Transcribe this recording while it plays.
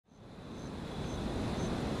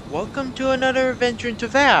Welcome to another adventure into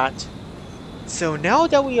that. So now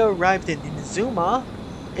that we arrived in Inazuma,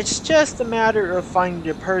 it's just a matter of finding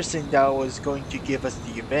the person that was going to give us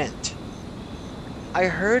the event. I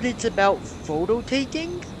heard it's about photo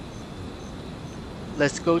taking?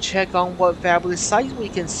 Let's go check on what fabulous sights we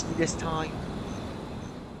can see this time.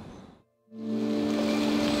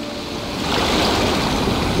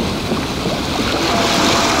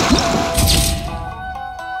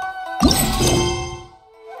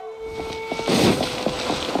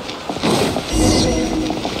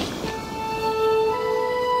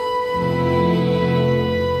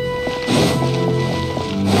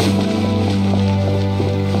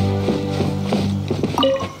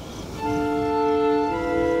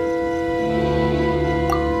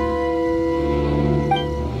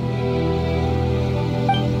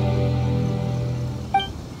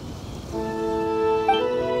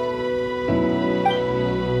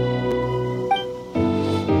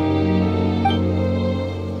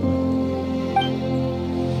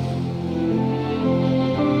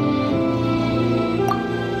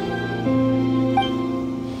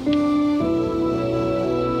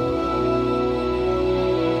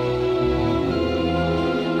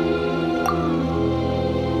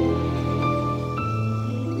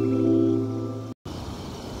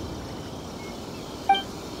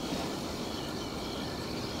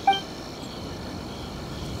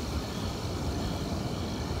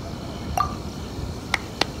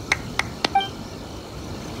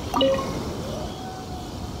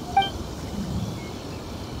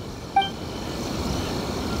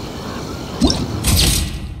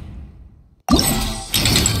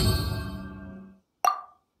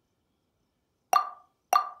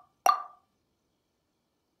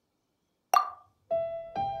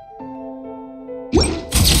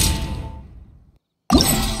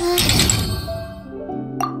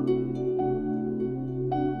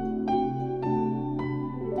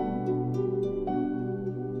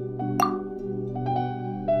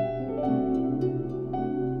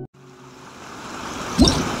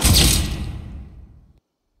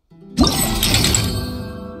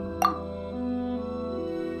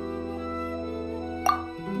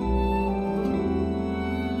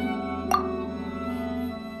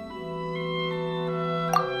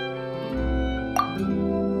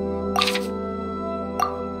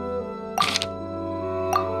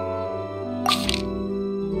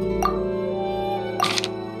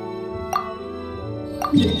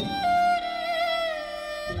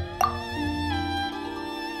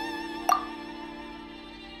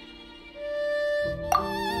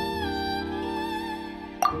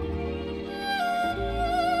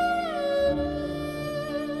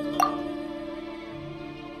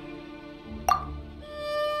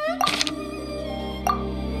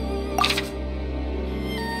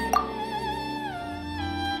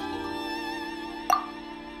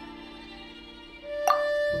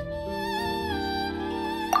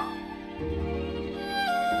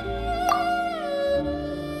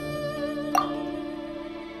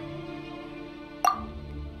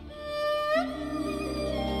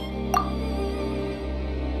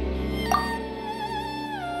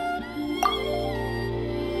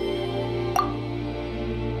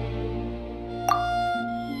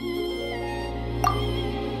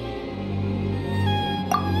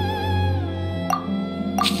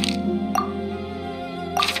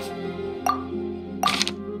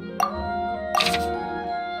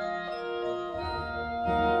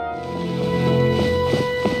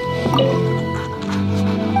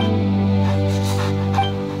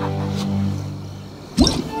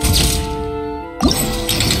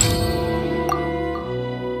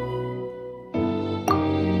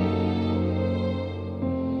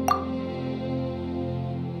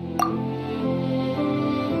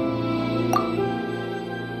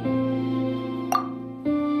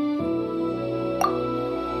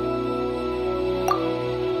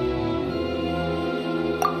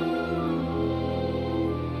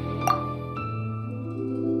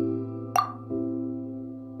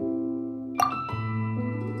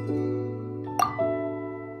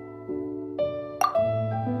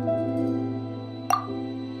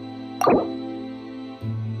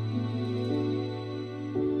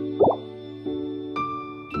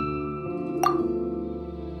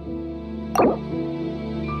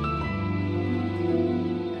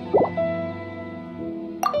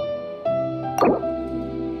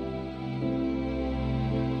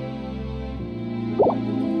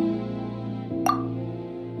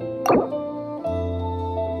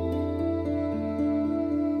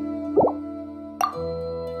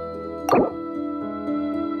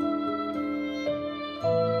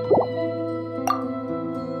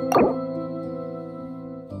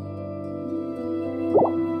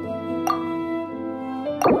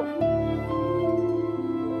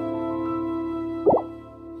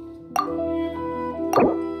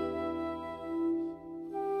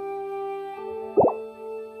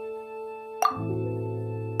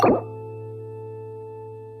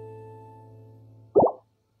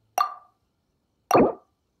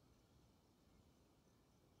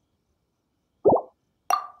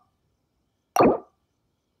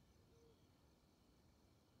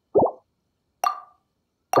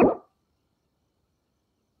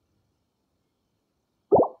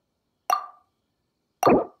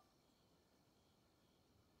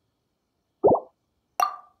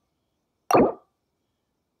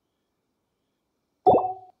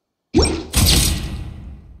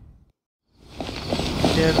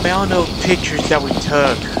 The amount of pictures that we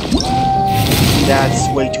took, that's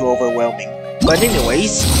way too overwhelming. But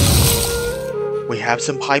anyways, we have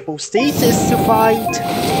some hypostasis to fight.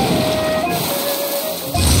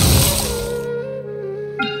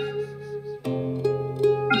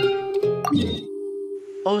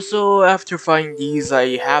 Also, after fighting these,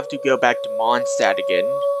 I have to go back to Mondstadt again,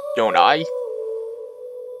 don't I?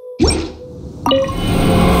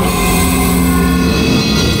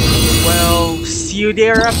 Well, see you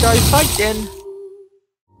there after I fight then.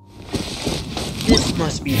 This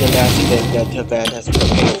must be the last event that Teyvat has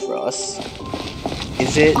prepared for us.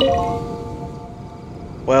 Is it?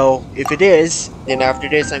 Well, if it is, then after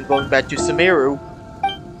this I'm going back to Sumeru.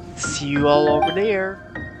 See you all over there.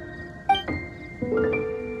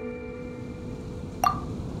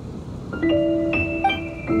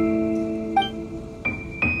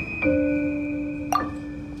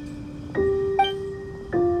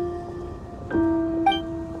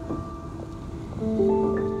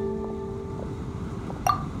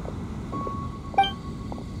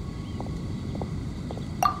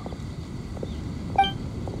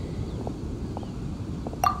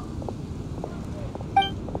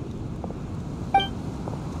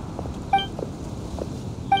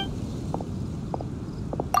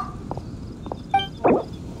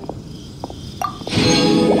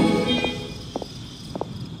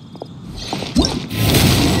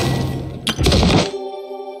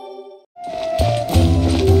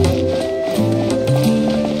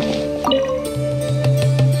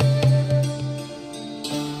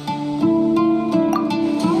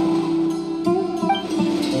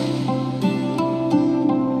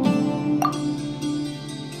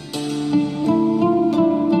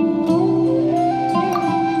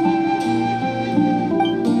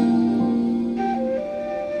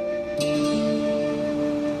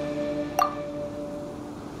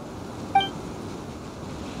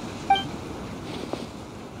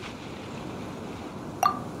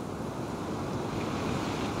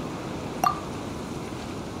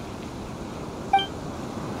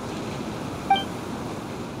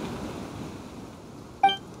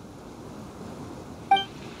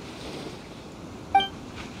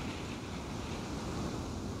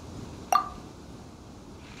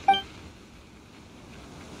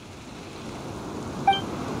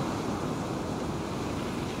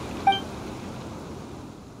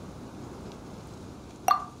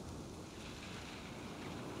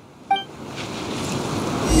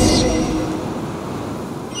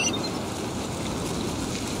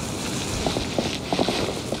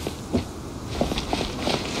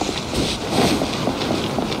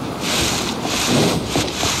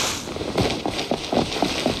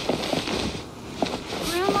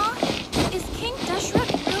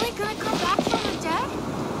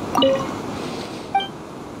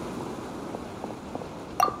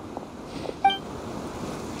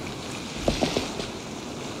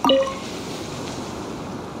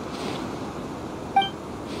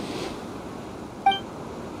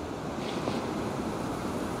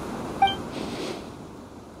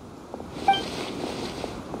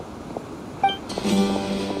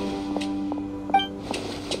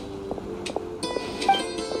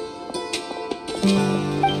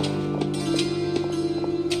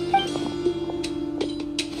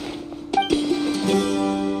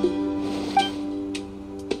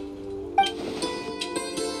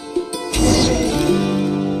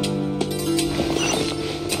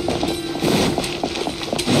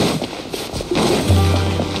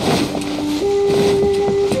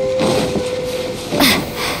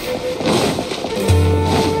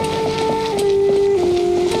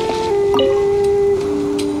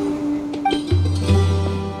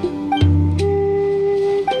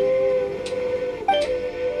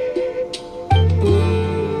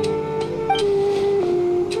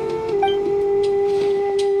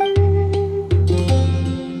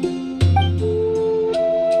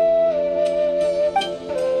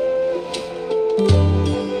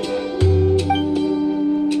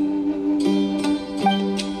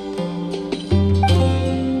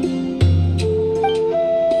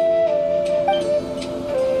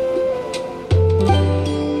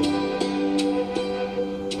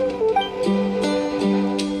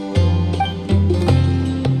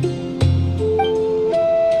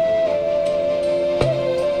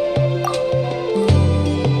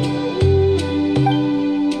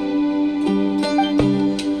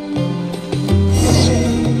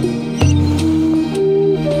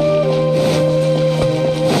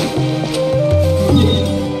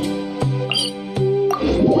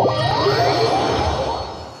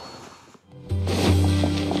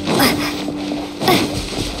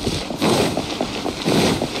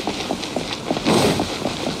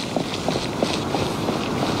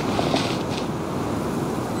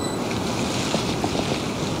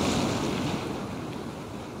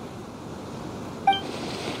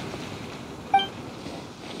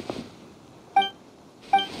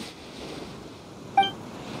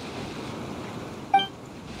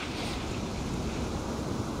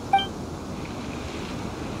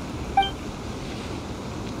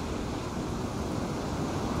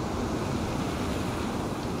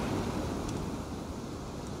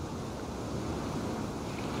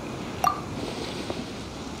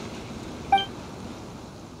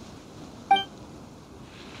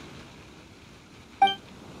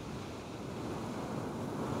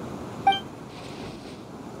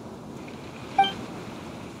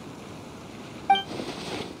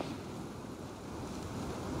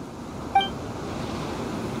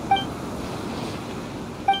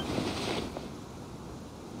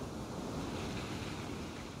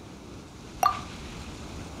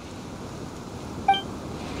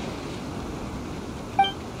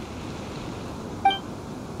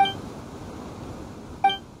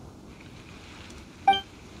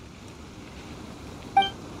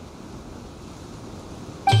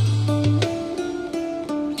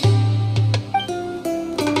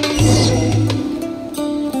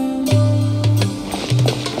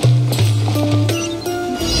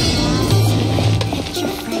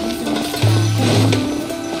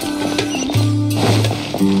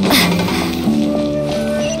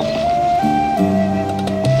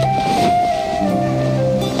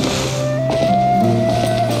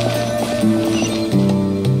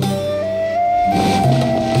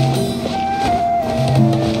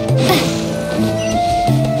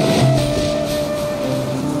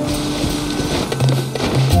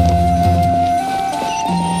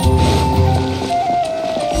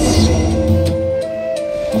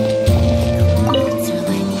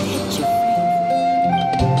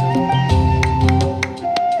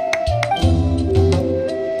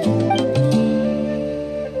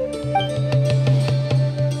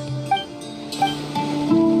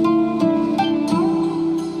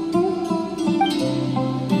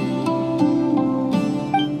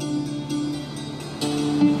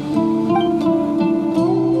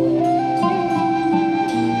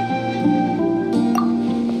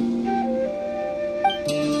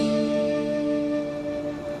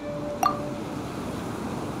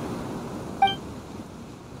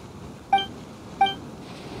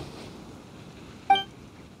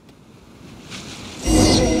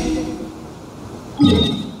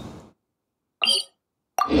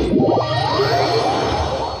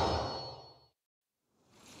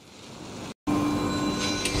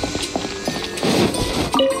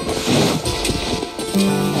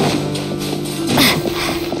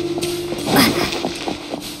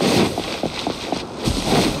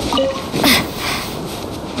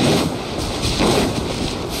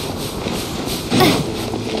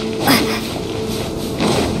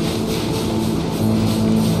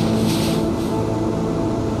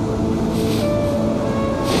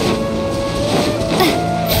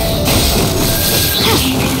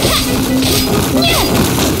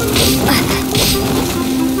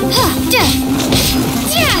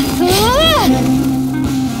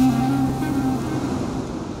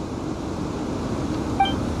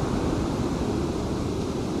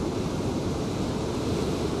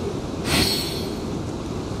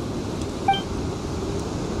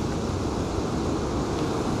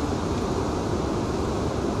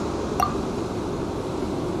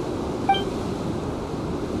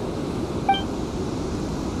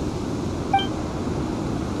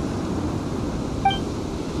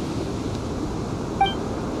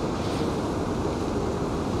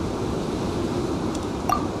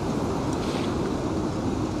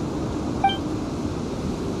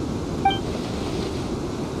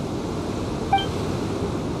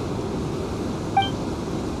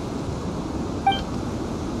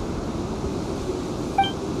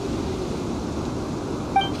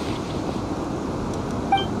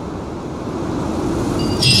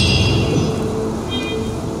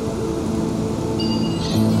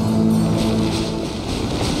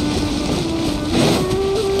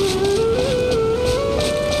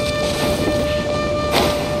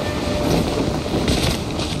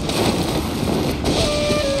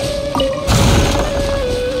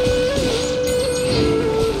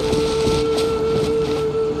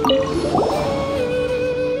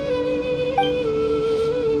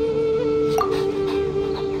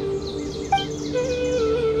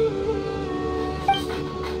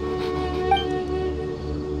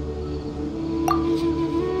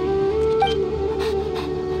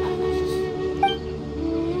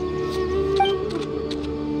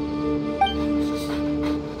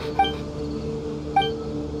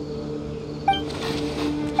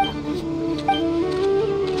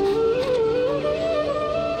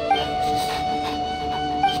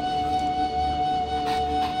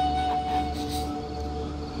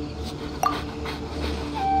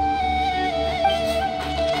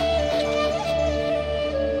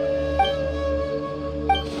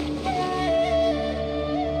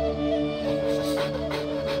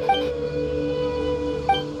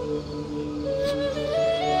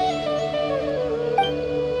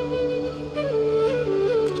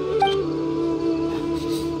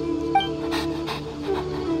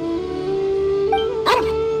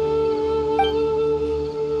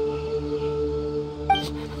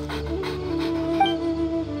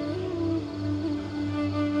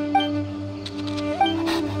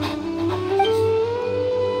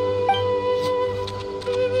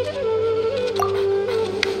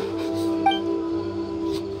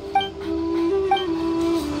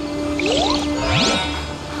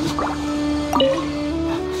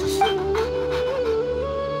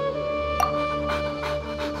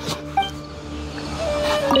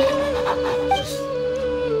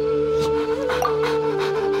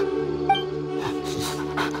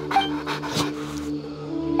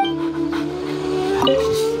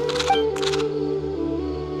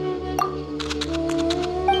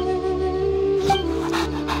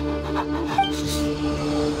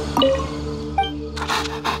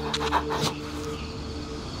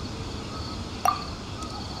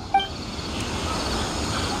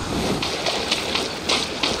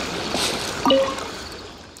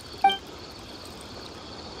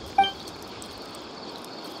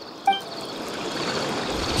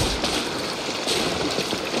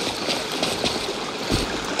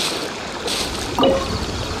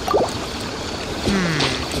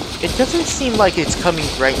 It doesn't seem like it's coming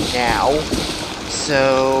right now.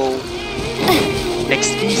 So... next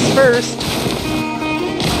piece first.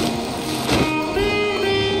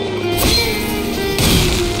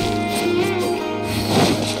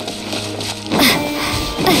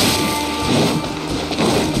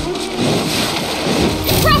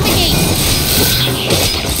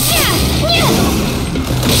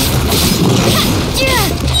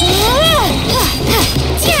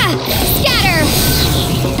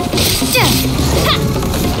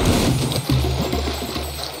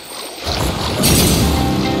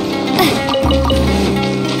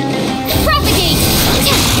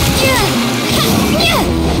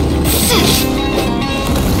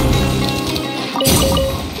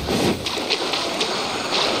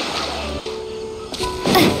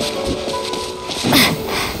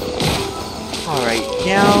 Alright,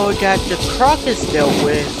 now that the croc is dealt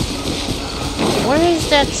with, where is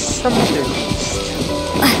that some other beast?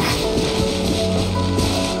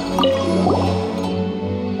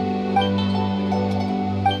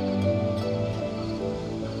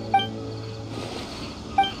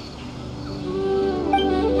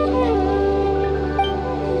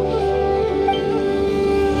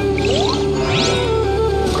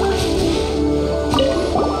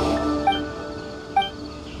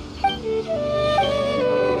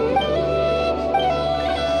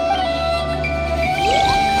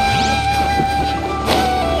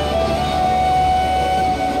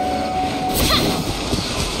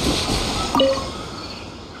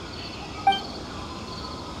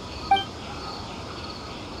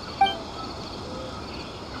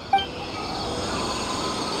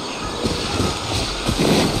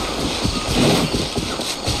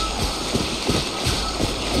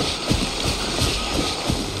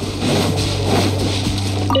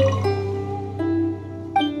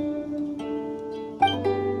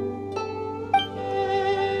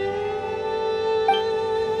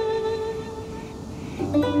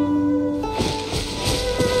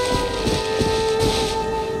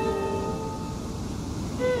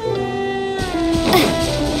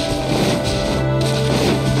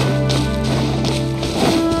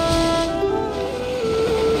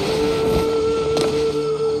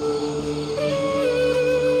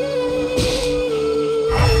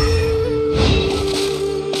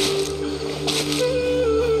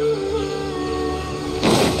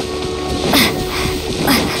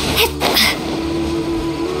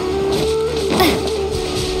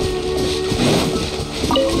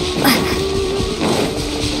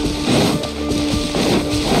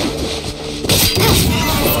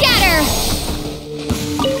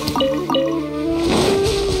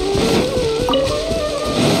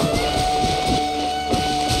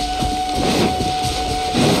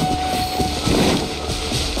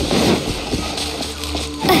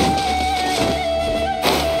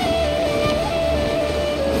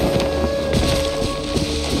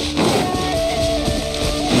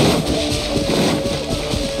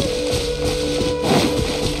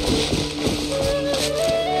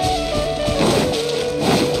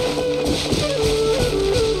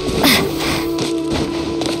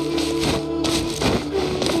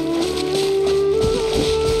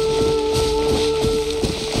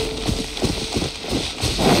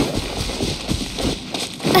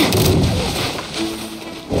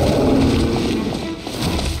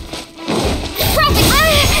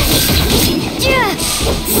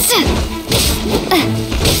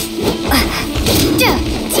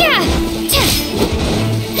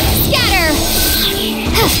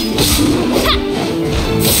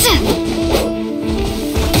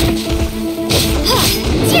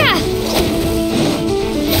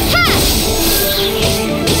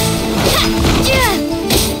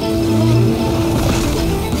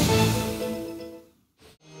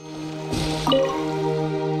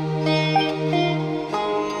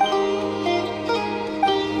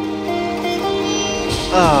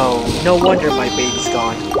 Oh, no wonder my baby's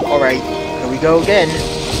gone. Alright, here we go again.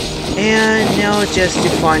 And now just to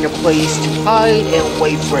find a place to hide and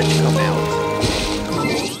wait for it to come out.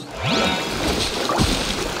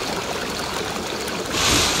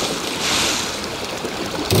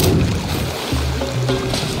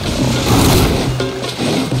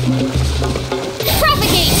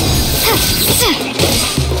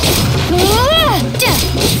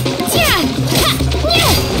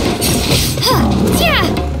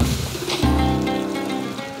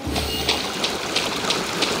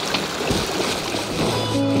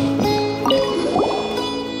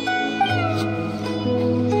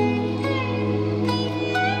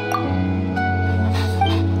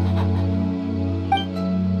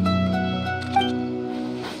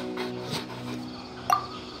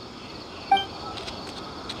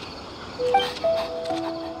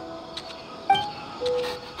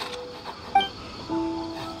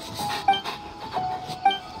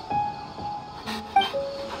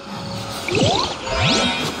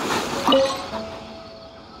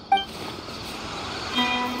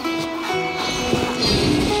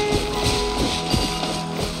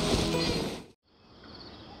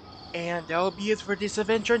 And that'll be it for this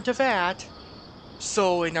adventure into that.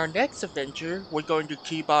 So in our next adventure, we're going to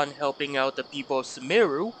keep on helping out the people of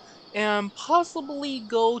Sumeru and possibly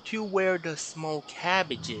go to where the small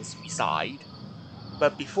cabbages reside.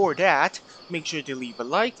 But before that, make sure to leave a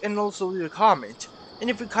like and also leave a comment. And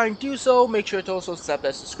if you can't do so, make sure to also slap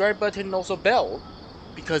that subscribe button and also bell.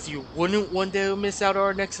 Because you wouldn't want to miss out on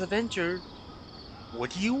our next adventure,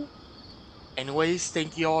 would you? Anyways,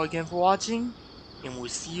 thank you all again for watching, and we'll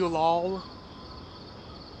see you all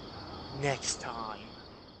next time.